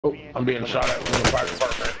Oh, I'm being shot at from the fire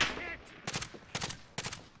department.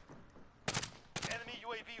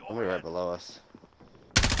 Somebody right below us.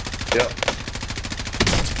 Yep.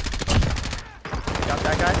 Got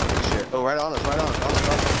that guy? Shit. Oh, right on us, right on us.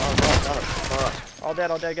 On us. All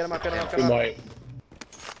dead, get him up, get him up, get He him up. might.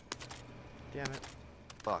 Damn it.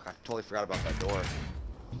 Fuck, I totally forgot about that door.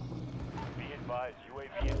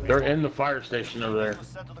 They're in the fire station over there.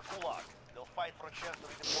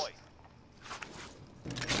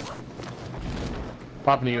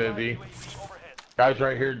 Popping the UAV. Guys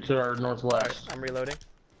right here to our northwest. I'm reloading.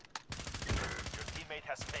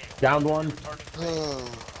 Downed one. Oh,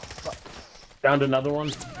 fuck. Downed another one.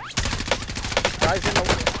 Guys in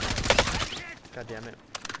the... God damn it.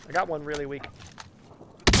 I got one really weak.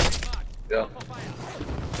 Yeah.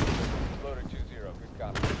 Loader 2-0, good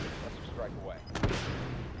copy. Let's strike away.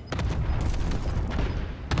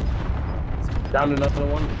 Downed another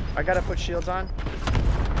one. I gotta put shields on.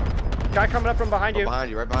 Guy coming up from behind you.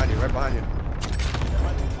 Behind you, right behind you, right behind you.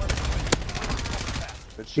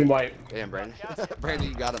 Good He shit. might. Damn, Brandon. Brandon,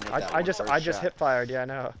 you got him with that I one just first shot. hip fired, yeah I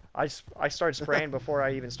know. I started spraying before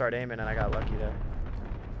I even start aiming and I got lucky there.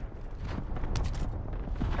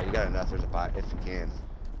 Oh, you got enough, there's a bot, if you can.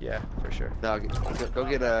 Yeah, for sure. No, go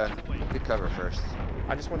get cover first.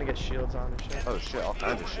 I just want to get shields on and shit. Oh shit, all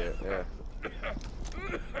kinds of shit, yeah.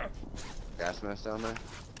 Gas mask down there?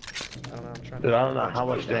 I don't know, I'm trying Dude, to... I don't know how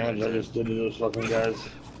much damage I just did to those fucking guys.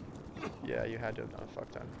 Yeah, you had to have done a fuck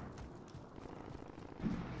ton.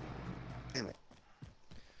 Damn it.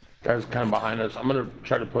 Guys kind of behind us. I'm gonna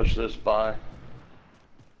try to push this by.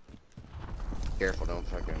 Careful, don't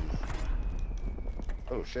fucking...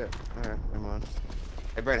 Oh shit, alright, never mind.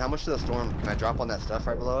 Hey Brandon, how much of the storm can I drop on that stuff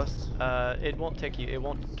right below us? It won't take you, it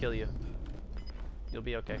won't kill you. You'll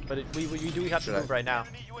be okay. But we do have to move right now.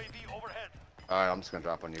 Alright, I'm just gonna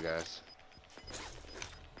drop on you guys.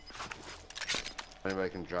 Anybody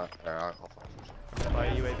can drop. Alright, I'll follow. By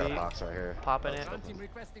Got a UAV, box right here. popping it.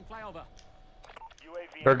 requesting flyover.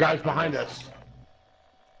 There are guys behind us.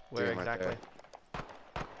 Where Dude, right exactly?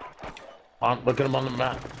 Look at them on the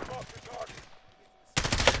map.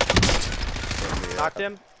 Knocked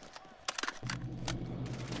him.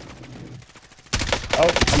 Oh,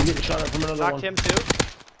 I'm getting shot at from another Knocked one. him too.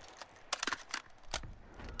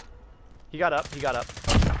 He got up, He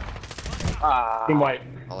might.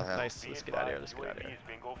 All I have. Nice, let's get out of here, let's get out of here.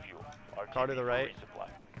 Car to the right.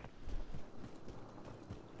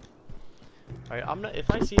 Alright, I'm not, if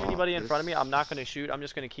I see anybody in front of me, I'm not gonna shoot, I'm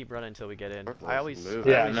just gonna keep running until we get in. I always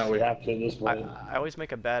Yeah, no, we have to this point. I always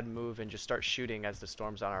make a bad move and just start shooting as the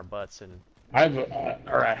storm's on our butts and... I have,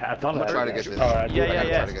 I thought I'm I trying to had get this. Oh, I do. Yeah, I gotta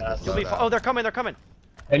yeah, try to yeah. get this You'll be loadout. oh, they're coming, they're coming!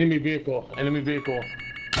 Enemy vehicle, enemy vehicle.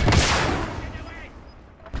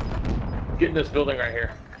 Get in this building right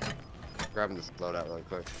here. Grabbing this loadout really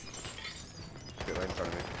quick. Get right in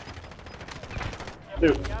front of me.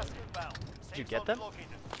 Dude. Did you get them?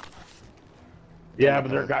 Yeah,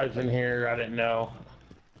 but there are guys in here, I didn't know.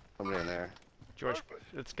 Somebody in there. George,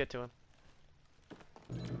 let's get to him.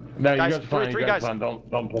 No, Guys, you guys fine, three you guys guys. fine,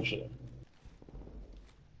 don't push it.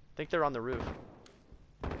 I think they're on the roof.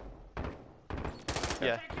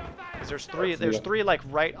 Yeah. 'Cause there's three like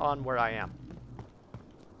right on where I am.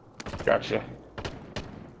 Gotcha.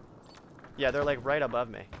 Yeah, they're like right above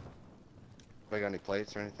me. Anybody got any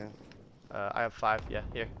plates or anything? I have 5, yeah,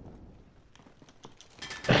 here.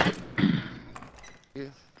 Yeah.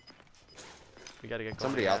 We gotta get going.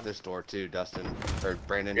 Somebody again. out this door too, Dustin. Or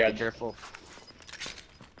Brandon, Yeah. be careful.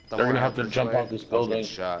 They're gonna have to Someone out jump this way. off this Let's building. get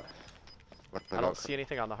shot. I don't see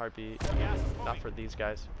anything on the heartbeat. Not for these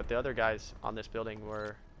guys. But the other guys on this building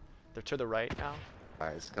they're to the right now.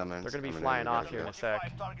 Alright, it's coming. They're gonna be It's coming flying in. off We here in a gotta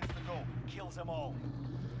sec. go.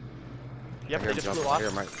 Yep, I they hear just jump flew right off. Here,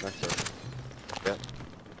 right next to us. Yep.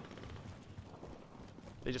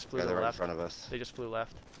 They just flew Yeah, to they're the right in left. front of us. They just flew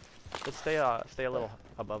left. Let's stay a little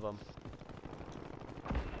above them.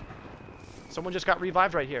 Someone just got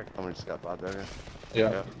revived right here. Someone just got bobbed right here. Yeah.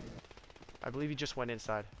 Yep. I believe he just went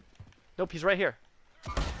inside. Nope, he's right here.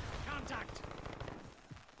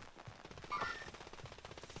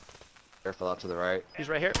 Careful out to the right. He's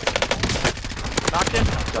right here. Knocked him.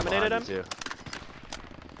 Jump Eliminated him. behind you, too.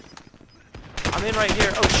 I'm in right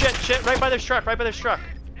here. Oh shit, right by this truck, right by this truck.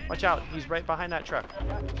 Watch out, he's right behind that truck.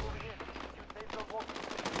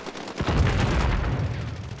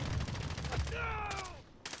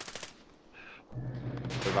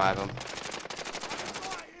 Revive him.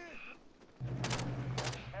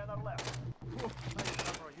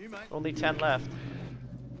 Only 10 left.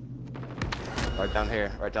 Right down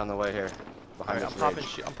here. Right down the way here. Behind Alright,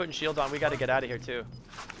 this ridge. I'm putting shields on. We gotta get out of here too.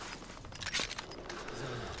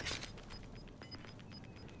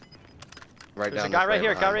 Right There's down a guy this right way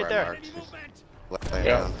here, guy behind right where I there. marked. Laying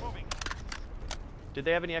Yeah. down. Did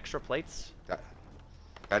they have any extra plates?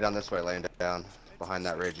 Guy down this way laying down. Behind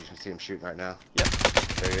that ridge. You can see him shooting right now. Yep.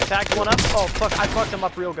 There he is. Tagged one up. Oh, fuck. I fucked him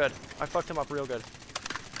up real good. I fucked him up real good.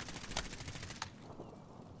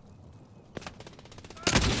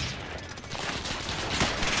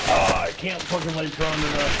 Oh, I can't fucking lay prone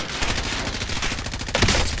enough.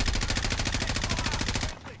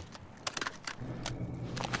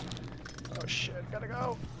 Oh shit, gotta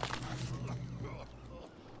go.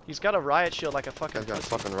 He's got a riot shield like a fucking Guy's got a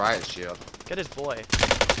pussy. fucking riot shield. Get his boy.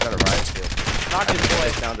 He's got a riot shield. Knocked his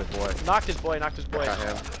boy. Down his boy. Knocked his boy, knocked his boy.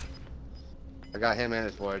 I got him and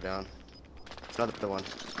his boy down. Another one.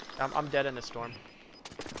 I'm dead in this storm.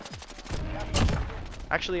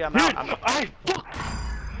 Actually, I'm out.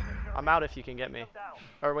 I'm out if you can get me.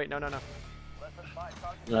 Or wait, no.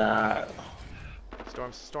 Nah.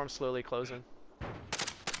 Storm's slowly closing.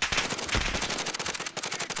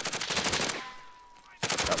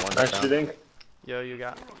 Got one Nice down. shooting. Yo, you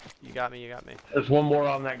got me. There's one more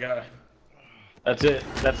on that guy. That's it.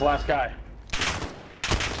 That's the last guy.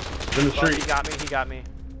 In the Well, street. he got me.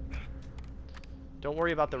 Don't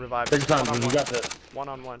worry about the revive. Take your time, dude. You got this.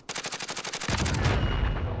 One-on-one.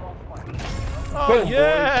 Oh, Boom,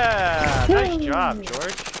 yeah! Nice job,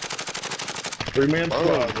 George. 3-man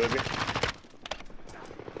squad, baby.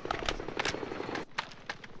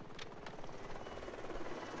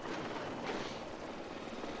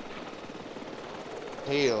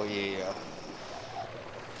 Hell yeah.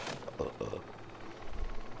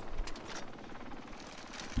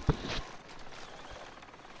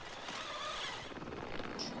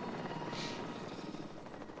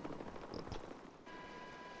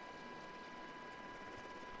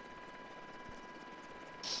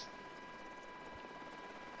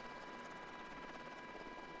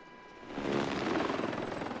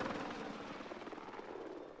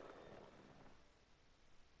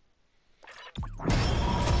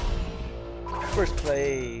 First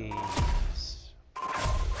place.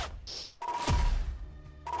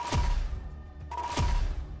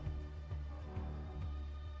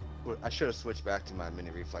 I should have switched back to my mini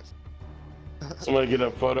reflex. Somebody get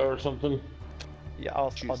a photo or something? Yeah,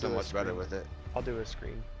 I'll Shoot do so a much better screen. with it. I'll do a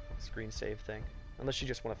screen save thing. Unless you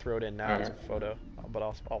just want to throw it in now as a photo, but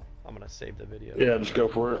I'm gonna save the video. Yeah, just go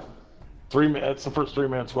for it. That's the first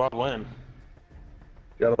 3-man squad win.